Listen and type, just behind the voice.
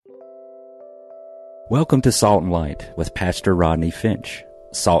Welcome to Salt and Light with Pastor Rodney Finch.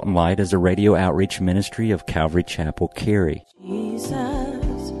 Salt and Light is a radio outreach ministry of Calvary Chapel, Cary.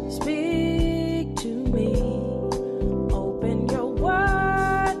 Jesus, speak to me. Open your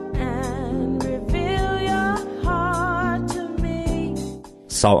word and reveal your heart to me.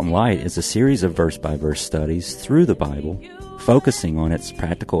 Salt and Light is a series of verse-by-verse studies through the Bible, focusing on its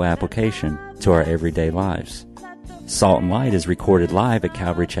practical application to our everyday lives. Salt and Light is recorded live at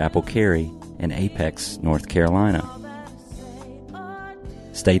Calvary Chapel, Cary in Apex, North Carolina.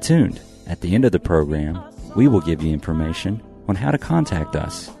 Stay tuned. At the end of the program, we will give you information on how to contact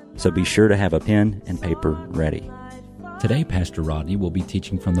us, so be sure to have a pen and paper ready. Today, Pastor Rodney will be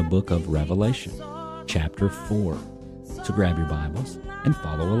teaching from the book of Revelation, chapter 4. So grab your Bibles and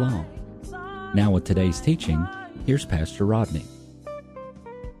follow along. Now with today's teaching, here's Pastor Rodney.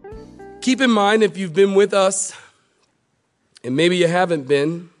 Keep in mind, if you've been with us, and maybe you haven't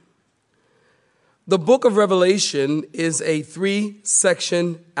been, the book of Revelation is a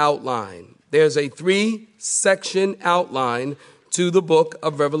 3-section outline. There's a 3-section outline to the book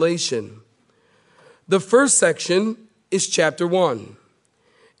of Revelation. The first section is chapter 1.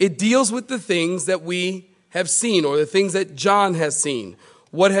 It deals with the things that we have seen, or the things that John has seen.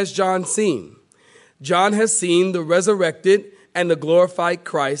 What has John seen? John has seen the resurrected and the glorified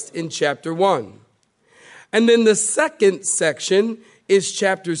Christ in chapter 1. And then the second section is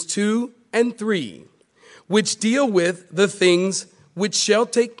chapters 2 and 3, which deal with the things which shall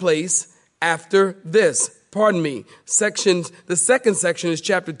take place after this. The second section is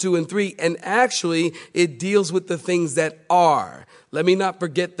chapter 2 and 3, and actually it deals with the things that are. Let me not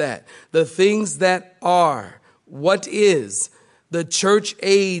forget that. The things that are. What is the church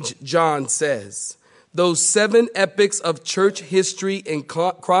age, John says. Those 7 epochs of church history in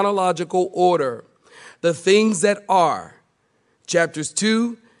chronological order. The things that are. Chapters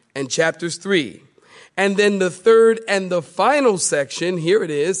 2 and chapters 3. And then the third and the final section, here it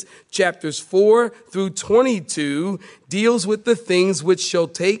is, chapters 4 through 22, deals with the things which shall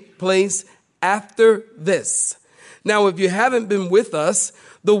take place after this. Now, if you haven't been with us,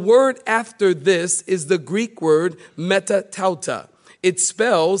 the word after this is the Greek word metatauta. It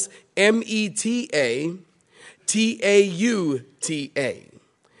spells metatauta.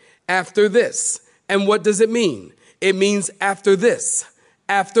 After this. And what does it mean? It means after this.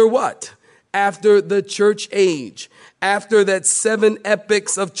 After what? After the church age. After that 7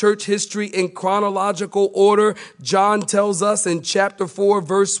 epochs of church history in chronological order, John tells us in chapter 4,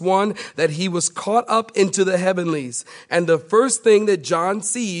 verse 1, that he was caught up into the heavenlies. And the first thing that John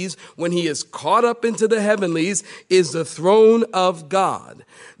sees when he is caught up into the heavenlies is the throne of God.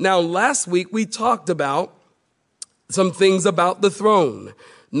 Now, last week we talked about some things about the throne.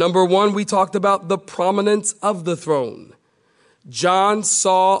 Number 1, we talked about the prominence of the throne. John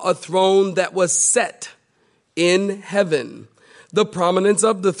saw a throne that was set in heaven, the prominence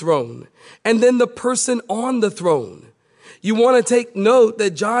of the throne, and then the person on the throne. You want to take note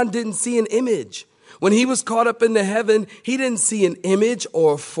that John didn't see an image. When he was caught up into heaven, he didn't see an image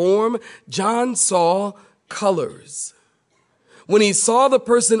or a form. John saw colors. When he saw the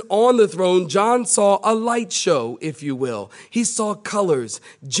person on the throne, John saw a light show, if you will. He saw colors,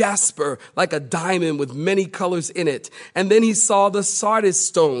 jasper, like a diamond with many colors in it. And then he saw the sardis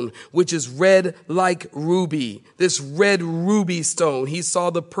stone, which is red like ruby, this red ruby stone. He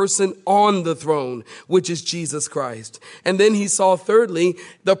saw the person on the throne, which is Jesus Christ. And then he saw, thirdly,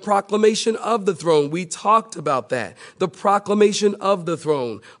 the proclamation of the throne. We talked about that. The proclamation of the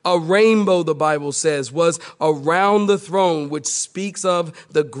throne. A rainbow, the Bible says, was around the throne, which speaks of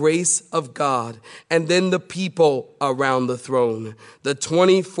the grace of God. And then the people around the throne. The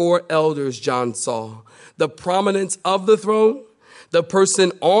 24 elders John saw. The prominence of the throne, the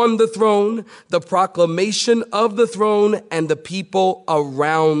person on the throne, the proclamation of the throne, and the people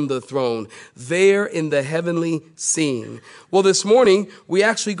around the throne, there in the heavenly scene. Well, this morning, we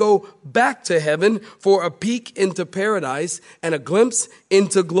actually go back to heaven for a peek into paradise and a glimpse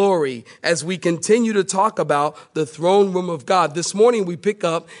into glory as we continue to talk about the throne room of God. This morning, we pick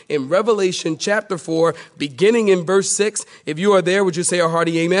up in Revelation chapter 4, beginning in verse 6. If you are there, would you say a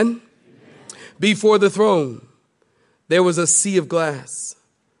hearty amen? Amen. Before the throne, there was a sea of glass,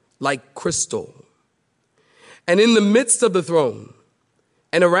 like crystal. And in the midst of the throne,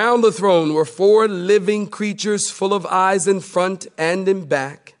 and around the throne were 4 living creatures full of eyes in front and in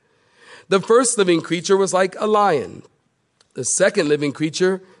back. The first living creature was like a lion. The second living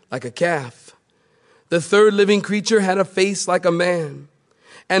creature like a calf. The third living creature had a face like a man.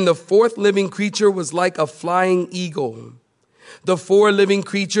 And the fourth living creature was like a flying eagle. The 4 living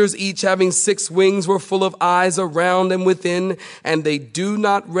creatures, each having 6 wings, were full of eyes around and within, and they do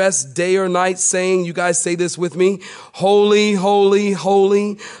not rest day or night, saying, you guys say this with me, holy, holy,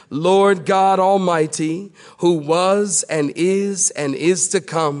 holy, Lord God Almighty, who was and is to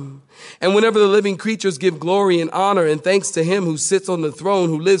come. And whenever the living creatures give glory and honor and thanks to him who sits on the throne,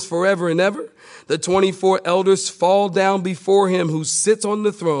 who lives forever and ever, the 24 elders fall down before him who sits on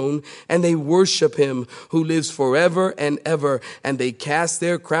the throne, and they worship him who lives forever and ever. And they cast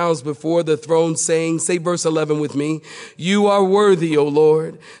their crowns before the throne, saying, say verse 11 with me, you are worthy, O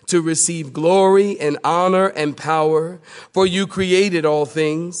Lord, to receive glory and honor and power, for you created all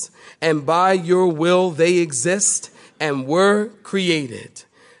things, and by your will they exist and were created.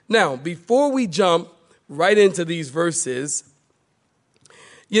 Now, before we jump right into these verses,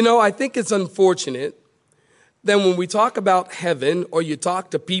 I think it's unfortunate that when we talk about heaven or you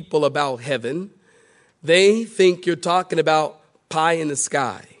talk to people about heaven, they think you're talking about pie in the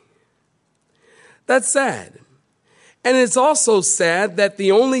sky. That's sad. And it's also sad that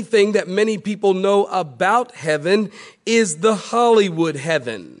the only thing that many people know about heaven is the Hollywood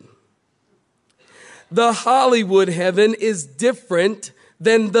heaven. The Hollywood heaven is different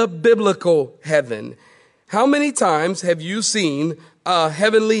than the biblical heaven. How many times have you seen a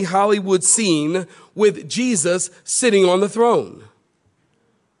heavenly Hollywood scene with Jesus sitting on the throne?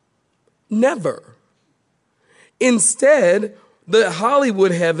 Never. Instead, in the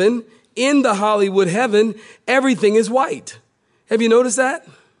Hollywood heaven, everything is white. Have you noticed that?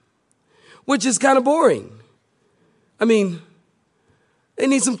 Which is kind of boring. I mean, they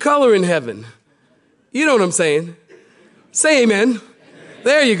need some color in heaven. You know what I'm saying? Say amen.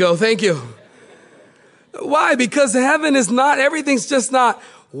 There you go. Thank you. Why? Because heaven is not, everything's just not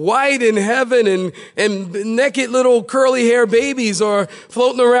white in heaven and naked little curly hair babies are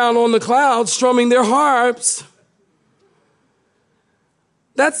floating around on the clouds strumming their harps.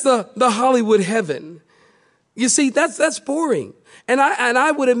 That's the Hollywood heaven. You see, that's boring. And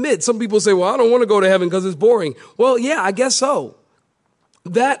I would admit, some people say, well, I don't want to go to heaven because it's boring. Well, yeah, I guess so.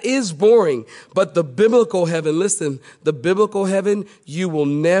 That is boring. But the biblical heaven, listen, the biblical heaven, you will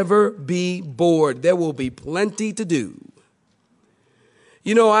never be bored. There will be plenty to do.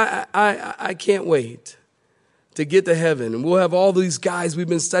 I can't wait to get to heaven. And we'll have all these guys we've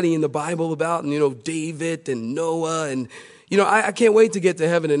been studying the Bible about, and, David and Noah. And, I can't wait to get to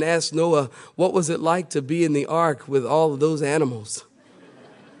heaven and ask Noah, what was it like to be in the ark with all of those animals?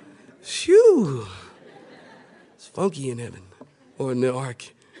 Phew. It's funky in heaven. Or in the ark.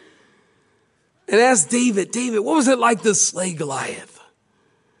 And ask David, what was it like to slay Goliath?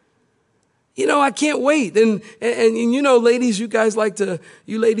 I can't wait. And ladies, you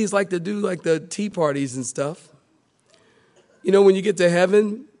ladies like to do like the tea parties and stuff. When you get to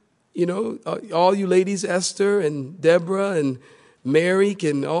heaven, all you ladies, Esther and Deborah and Mary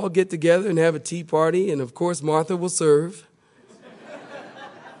can all get together and have a tea party. And of course, Martha will serve.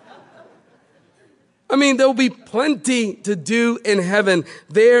 There'll be plenty to do in heaven.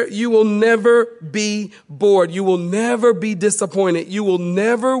 There you will never be bored. You will never be disappointed. You will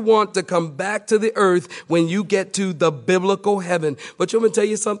never want to come back to the earth when you get to the biblical heaven. But you want me to tell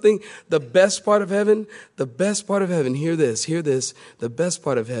you something? The best part of heaven, hear this. The best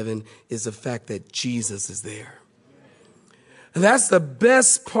part of heaven is the fact that Jesus is there. That's the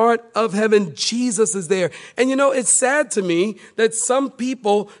best part of heaven. Jesus is there. And it's sad to me that some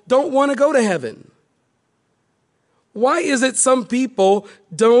people don't want to go to heaven. Why is it some people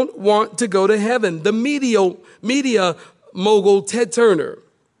don't want to go to heaven? The media mogul Ted Turner,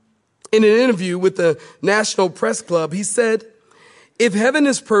 in an interview with the National Press Club, he said, if heaven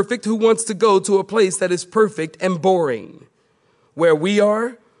is perfect, who wants to go to a place that is perfect and boring? Where we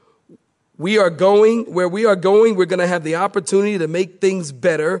are going, we're going to have the opportunity to make things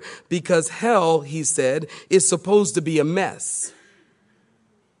better because hell, he said, is supposed to be a mess.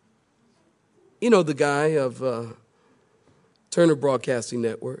 The guy of Turner Broadcasting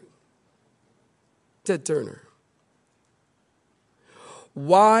Network, Ted Turner.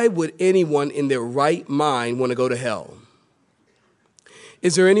 Why would anyone in their right mind want to go to hell?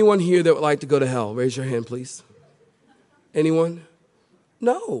 Is there anyone here that would like to go to hell? Raise your hand, please. Anyone?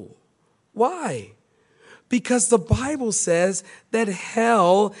 No. Why? Because the Bible says that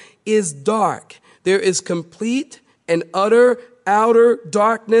hell is dark. There is complete and utter outer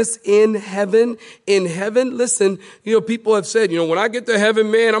darkness in heaven. In heaven, listen, people have said, when I get to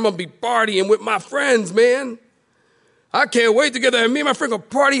heaven, man, I'm going to be partying with my friends, man. I can't wait to get there. Me and my friend go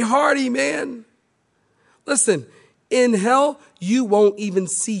party hardy, man. Listen, in hell, you won't even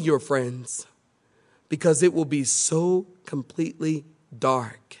see your friends because it will be so completely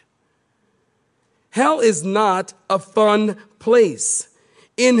dark. Hell is not a fun place.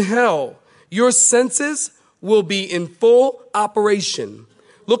 In hell, your senses will be in full operation.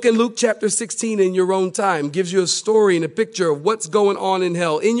 Look in Luke chapter 16 in your own time. Gives you a story and a picture of what's going on in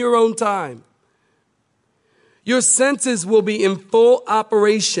hell in your own time. Your senses will be in full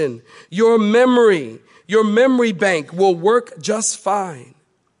operation. Your memory bank will work just fine.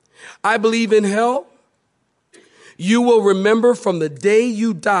 I believe in hell, you will remember from the day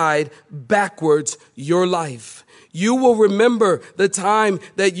you died backwards your life. You will remember the time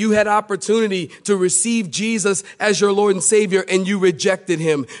that you had opportunity to receive Jesus as your Lord and Savior and you rejected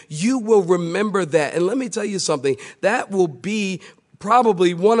him. You will remember that. And let me tell you something, that will be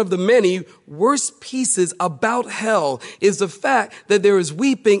probably one of the many worst pieces about hell is the fact that there is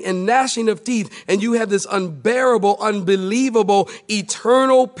weeping and gnashing of teeth and you have this unbearable, unbelievable,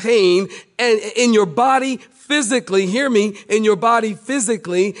 eternal pain and in your body physically, hear me, in your body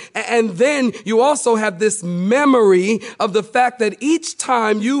physically. And then you also have this memory of the fact that each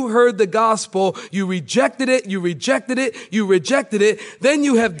time you heard the gospel, you rejected it, you rejected it, you rejected it. Then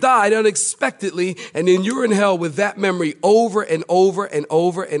you have died unexpectedly. And then you're in hell with that memory over and over and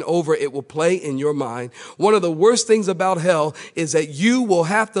over and over. It will play in your mind. One of the worst things about hell is that you will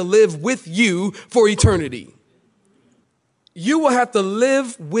have to live with you for eternity. You will have to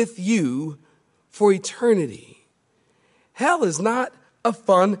live with you for eternity. Hell is not a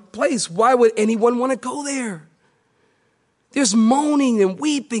fun place. Why would anyone want to go there? There's moaning and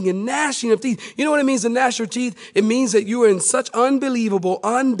weeping and gnashing of teeth. You know what it means to gnash your teeth? It means that you are in such unbelievable,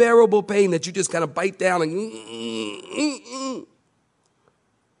 unbearable pain that you just kind of bite down and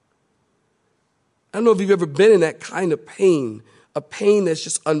I don't know if you've ever been in that kind of pain, a pain that's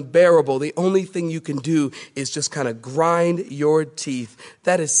just unbearable. The only thing you can do is just kind of grind your teeth.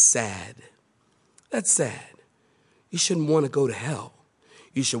 That is sad. That's sad. You shouldn't want to go to hell.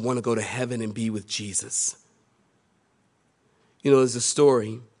 You should want to go to heaven and be with Jesus. You know, there's a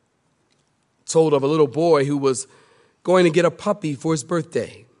story told of a little boy who was going to get a puppy for his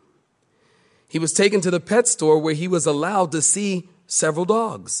birthday. He was taken to the pet store where he was allowed to see several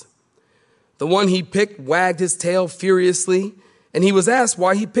dogs. The one he picked wagged his tail furiously, and he was asked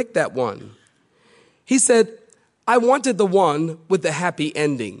why he picked that one. He said, "I wanted the one with the happy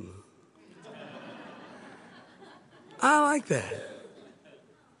ending." I like that.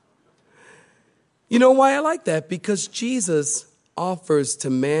 You know why I like that? Because Jesus offers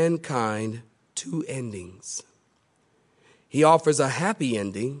to mankind two endings. He offers a happy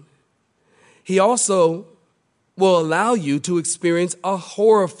ending. He also will allow you to experience a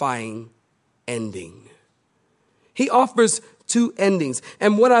horrifying ending. He offers two endings.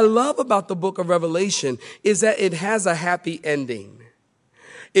 And what I love about the book of Revelation is that it has a happy ending.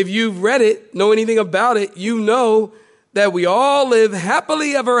 If you've read it, know anything about it, you know that we all live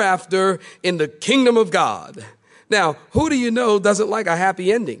happily ever after in the kingdom of God. Now, who do you know doesn't like a happy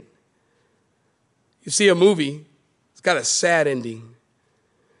ending? You see a movie, it's got a sad ending,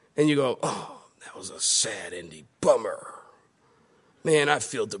 and you go, "Oh, that was a sad ending, bummer. Man, I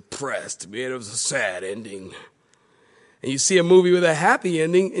feel depressed, man, it was a sad ending." And you see a movie with a happy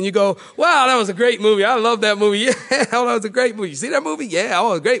ending, and you go, "Wow, that was a great movie. I love that movie. Yeah, that was a great movie. You see that movie? Yeah,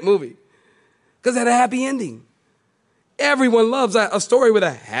 oh, a great movie." Because it had a happy ending. Everyone loves a story with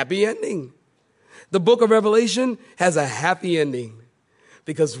a happy ending. The book of Revelation has a happy ending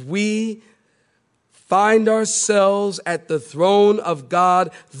because we find ourselves at the throne of God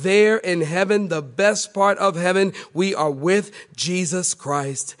there in heaven, the best part of heaven. We are with Jesus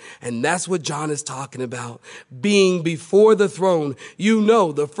Christ. And that's what John is talking about, being before the throne. You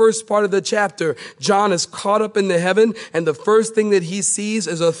know, the first part of the chapter, John is caught up into heaven, and the first thing that he sees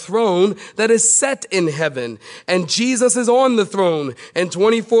is a throne that is set in heaven. And Jesus is on the throne, and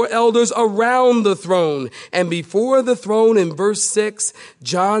 24 elders around the throne. And before the throne, in verse 6,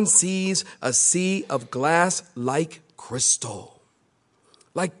 John sees a sea of glass like crystal.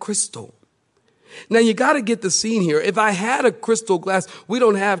 Like crystal. Now you got to get the scene here. If I had a crystal glass, we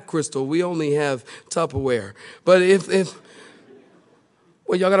don't have crystal. We only have Tupperware. But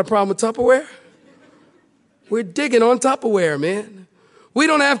well, y'all got a problem with Tupperware? We're digging on Tupperware, man. We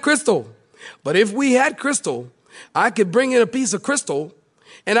don't have crystal. But if we had crystal, I could bring in a piece of crystal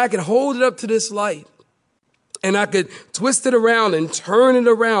and I could hold it up to this light. And I could twist it around and turn it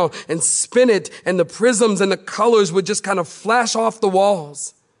around and spin it, and the prisms and the colors would just kind of flash off the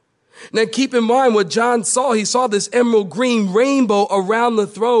walls. Now keep in mind what John saw. He saw this emerald green rainbow around the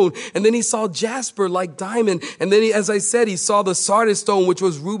throne, and then he saw jasper like diamond, and then as I said, he saw the sardis stone, which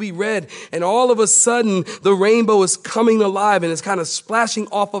was ruby red, and all of a sudden the rainbow is coming alive and it's kind of splashing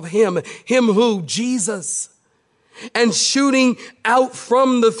off of him who? Jesus. And shooting out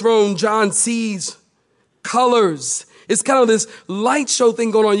from the throne, John sees colors. It's kind of this light show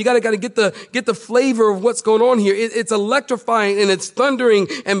thing going on. You got to get the flavor of what's going on here. It's electrifying and it's thundering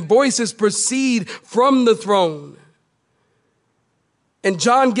and voices proceed from the throne. And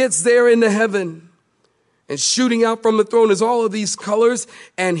John gets there into heaven. And shooting out from the throne is all of these colors.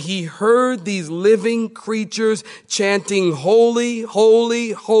 And he heard these living creatures chanting, "Holy,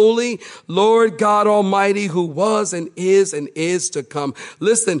 holy, holy, Lord God Almighty, who was and is to come."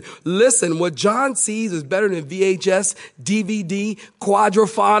 Listen, what John sees is better than VHS, DVD,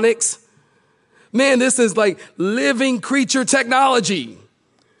 quadraphonics. Man, this is like living creature technology.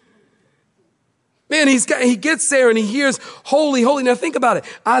 Man, he gets there and he hears holy, holy. Now think about it.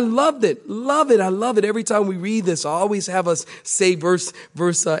 I love it. I love it. Every time we read this, I always have us say verse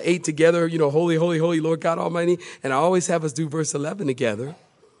 8 together, holy, holy, holy, Lord God Almighty. And I always have us do verse 11 together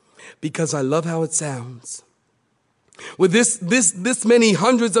because I love how it sounds. With this many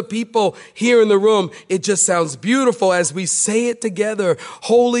hundreds of people here in the room, it just sounds beautiful as we say it together.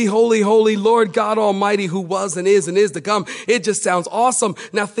 Holy, holy, holy, Lord God Almighty, who was and is to come. It just sounds awesome.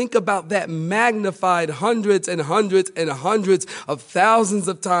 Now think about that magnified hundreds and hundreds and hundreds of thousands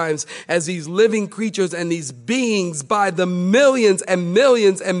of times as these living creatures and these beings by the millions and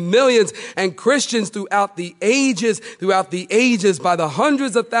millions and millions and Christians throughout the ages by the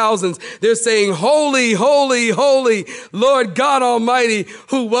hundreds of thousands, they're saying, "Holy, holy, holy, Lord God Almighty,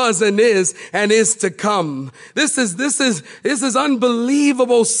 who was and is to come." This is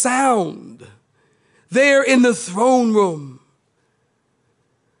unbelievable sound there in the throne room.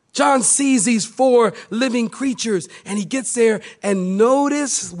 John sees these 4 living creatures and he gets there, and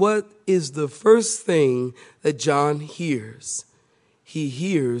notice what is the first thing that John hears. He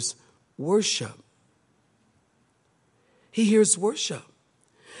hears worship. He hears worship.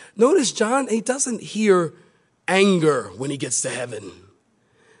 Notice John, he doesn't hear anger when he gets to heaven.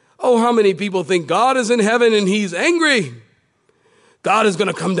 Oh, how many people think God is in heaven and he's angry? God is going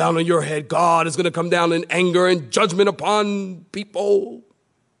to come down on your head. God is going to come down in anger and judgment upon people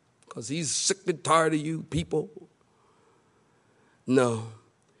because he's sick and tired of you people. No.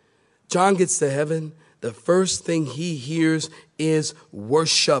 John gets to heaven. The first thing he hears is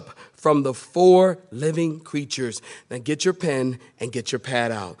worship from the 4 living creatures. Now get your pen and get your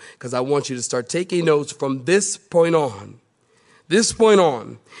pad out because I want you to start taking notes from this point on.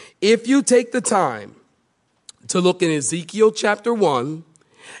 If you take the time to look in Ezekiel chapter 1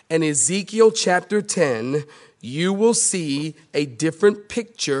 and Ezekiel chapter 10, you will see a different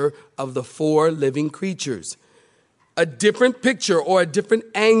picture of the 4 living creatures. A different picture or a different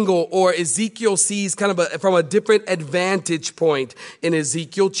angle, or Ezekiel sees kind of from a different advantage point in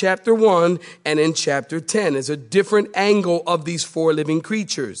Ezekiel chapter 1 and in chapter 10. There's a different angle of these 4 living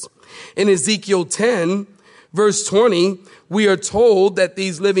creatures. In Ezekiel 10, verse 20, we are told that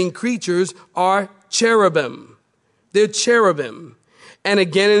these living creatures are cherubim. They're cherubim. And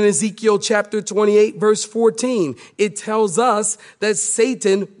again in Ezekiel chapter 28, verse 14, it tells us that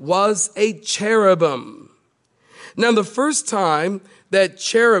Satan was a cherubim. Now, the first time that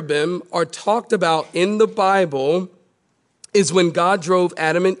cherubim are talked about in the Bible is when God drove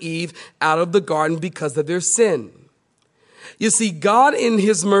Adam and Eve out of the garden because of their sin. You see, God in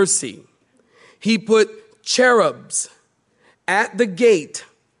his mercy, he put cherubs at the gate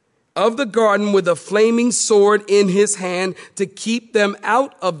of the garden with a flaming sword in his hand to keep them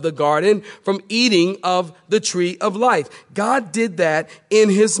out of the garden from eating of the tree of life. God did that in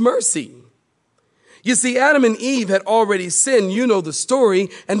his mercy. You see, Adam and Eve had already sinned. You know the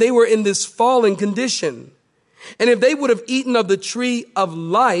story. And they were in this fallen condition. And if they would have eaten of the tree of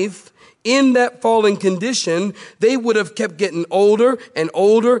life in that fallen condition, they would have kept getting older and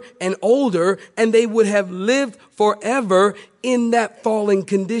older and older. And they would have lived forever in that fallen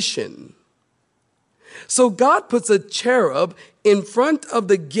condition. So God puts a cherub in front of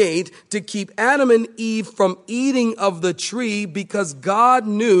the gate to keep Adam and Eve from eating of the tree because God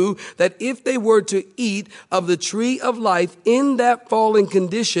knew that if they were to eat of the tree of life in that fallen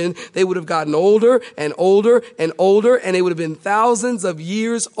condition, they would have gotten older and older and older, and they would have been thousands of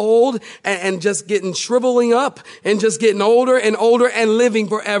years old and just getting shriveling up and just getting older and older and living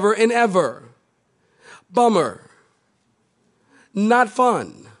forever and ever. Bummer. Not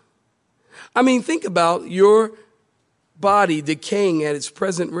fun. I mean, think about your body decaying at its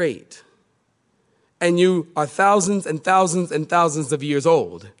present rate, and you are thousands and thousands and thousands of years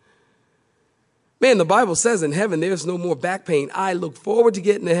old. Man, the Bible says in heaven there's no more back pain. I look forward to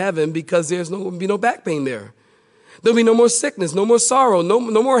getting to heaven because there's going to be no back pain there. There'll be no more sickness, no more sorrow, no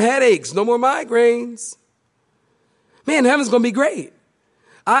more headaches, no more migraines. Man, heaven's going to be great.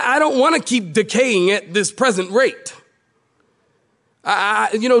 I don't want to keep decaying at this present rate.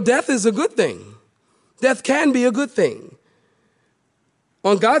 Death is a good thing. Death can be a good thing.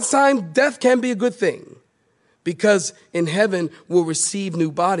 On God's time, death can be a good thing because in heaven we'll receive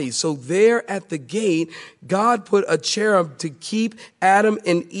new bodies. So there at the gate, God put a cherub to keep Adam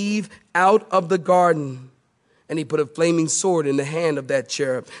and Eve out of the garden. And he put a flaming sword in the hand of that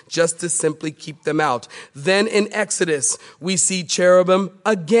cherub just to simply keep them out. Then in Exodus, we see cherubim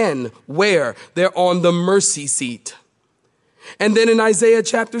again. Where? They're on the mercy seat. And then in Isaiah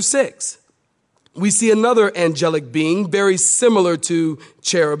chapter 6, we see another angelic being very similar to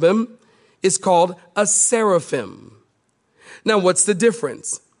cherubim. It's called a seraphim. Now, what's the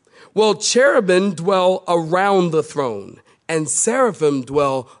difference? Well, cherubim dwell around the throne and seraphim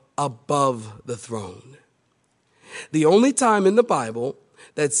dwell above the throne. The only time in the Bible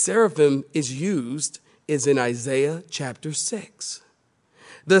that seraphim is used is in Isaiah chapter 6.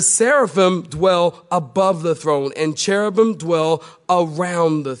 The seraphim dwell above the throne and cherubim dwell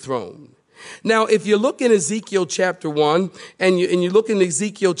around the throne. Now, if you look in Ezekiel chapter 1 and you look in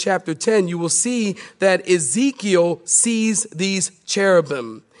Ezekiel chapter 10, you will see that Ezekiel sees these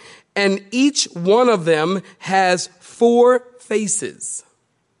cherubim, and each one of them has 4 faces,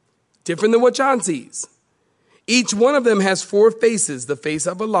 different than what John sees. Each one of them has 4 faces: the face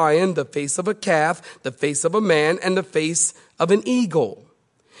of a lion, the face of a calf, the face of a man, and the face of an eagle.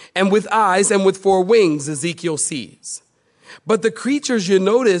 And with eyes and with 4 wings, Ezekiel sees. But the creatures, you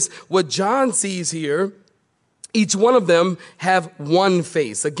notice what John sees here, each one of them have 1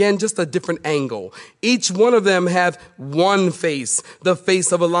 face. Again, just a different angle. Each one of them have 1 face: the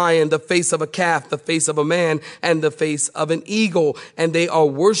face of a lion, the face of a calf, the face of a man, and the face of an eagle. And they are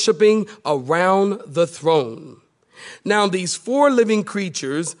worshiping around the throne. Now, these 4 living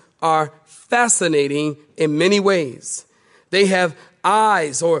creatures are fascinating in many ways. They have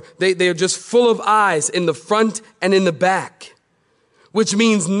eyes, or they're just full of eyes in the front and in the back, which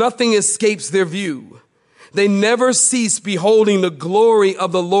means nothing escapes their view. They never cease beholding the glory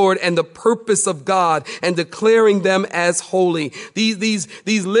of the Lord and the purpose of God and declaring them as holy. These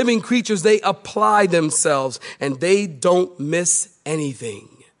living creatures, they apply themselves and they don't miss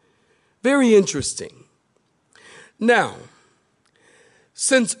anything. Very interesting. Now,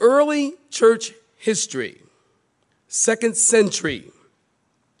 since early church history, 2nd century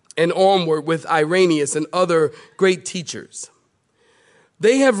and onward with Irenaeus and other great teachers,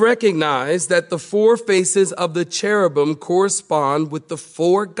 they have recognized that the 4 faces of the cherubim correspond with the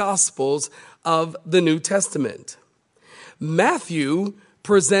 4 gospels of the New Testament. Matthew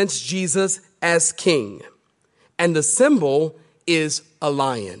presents Jesus as king, and the symbol is a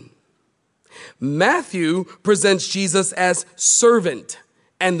lion. Matthew presents Jesus as servant,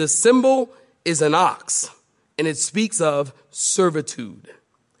 and the symbol is an ox, and it speaks of servitude.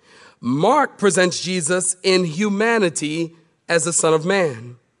 Mark presents Jesus in humanity as the Son of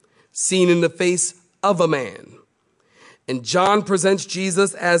Man, seen in the face of a man. And John presents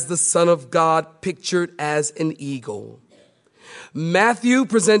Jesus as the Son of God, pictured as an eagle. Matthew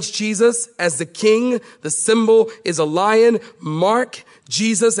presents Jesus as the king. The symbol is a lion. Mark,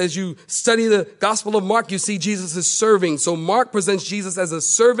 Jesus, as you study the Gospel of Mark, you see Jesus is serving. So Mark presents Jesus as a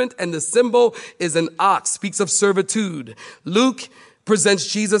servant, and the symbol is an ox, speaks of servitude. Luke presents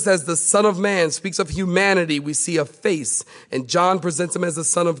Jesus as the Son of Man, speaks of humanity. We see a face. And John presents him as the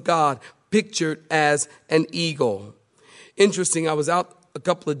Son of God, pictured as an eagle. Interesting, I was out a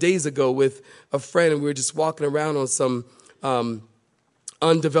couple of days ago with a friend, and we were just walking around on some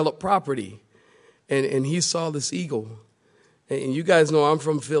undeveloped property, and he saw this eagle. And you guys know I'm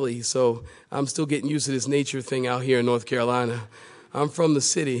from Philly, so I'm still getting used to this nature thing out here in North Carolina. I'm from the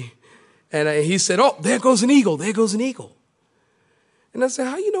city. And he said, "Oh, there goes an eagle, there goes an eagle." And I said,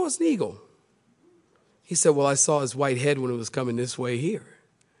 "How you know it's an eagle?" He said, "Well, I saw his white head when it was coming this way here."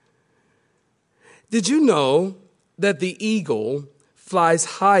 Did you know that the eagle flies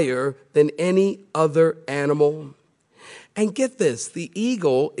higher than any other animal? And get this, the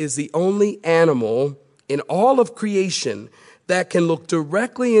eagle is the only animal in all of creation that can look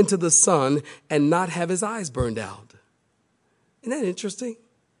directly into the sun and not have his eyes burned out. Isn't that interesting?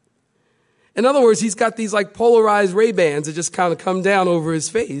 In other words, he's got these like polarized Ray-Bans that just kind of come down over his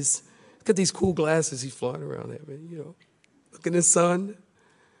face. He's got these cool glasses he's flying around there, looking at the sun.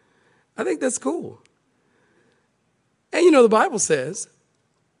 I think that's cool. And the Bible says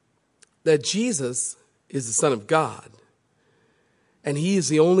that Jesus is the Son of God. And he is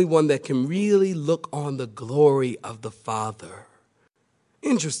the only one that can really look on the glory of the Father.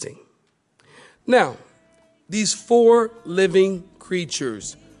 Interesting. Now, these 4 living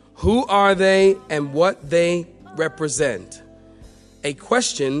creatures, who are they and what they represent? A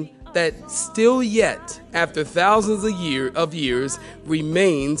question that still yet, after thousands of years,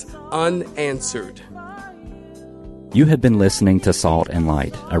 remains unanswered. You have been listening to Salt and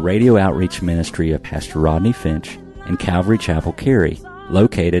Light, a radio outreach ministry of Pastor Rodney Finch in Calvary Chapel, Cary,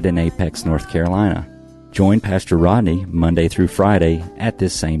 located in Apex, North Carolina. Join Pastor Rodney Monday through Friday at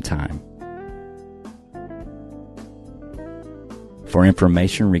this same time. For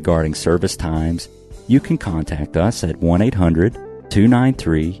information regarding service times, you can contact us at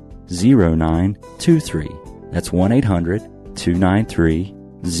 1-800-293-0923. That's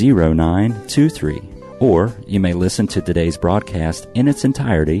 1-800-293-0923. Or you may listen to today's broadcast in its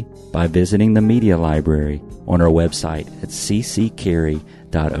entirety by visiting the media library on our website at cccary.org.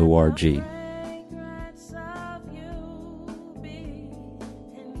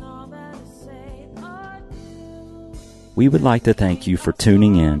 We would like to thank you for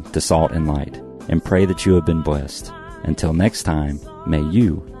tuning in to Salt and Light and pray that you have been blessed. Until next time, may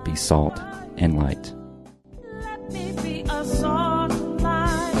you be salt and light.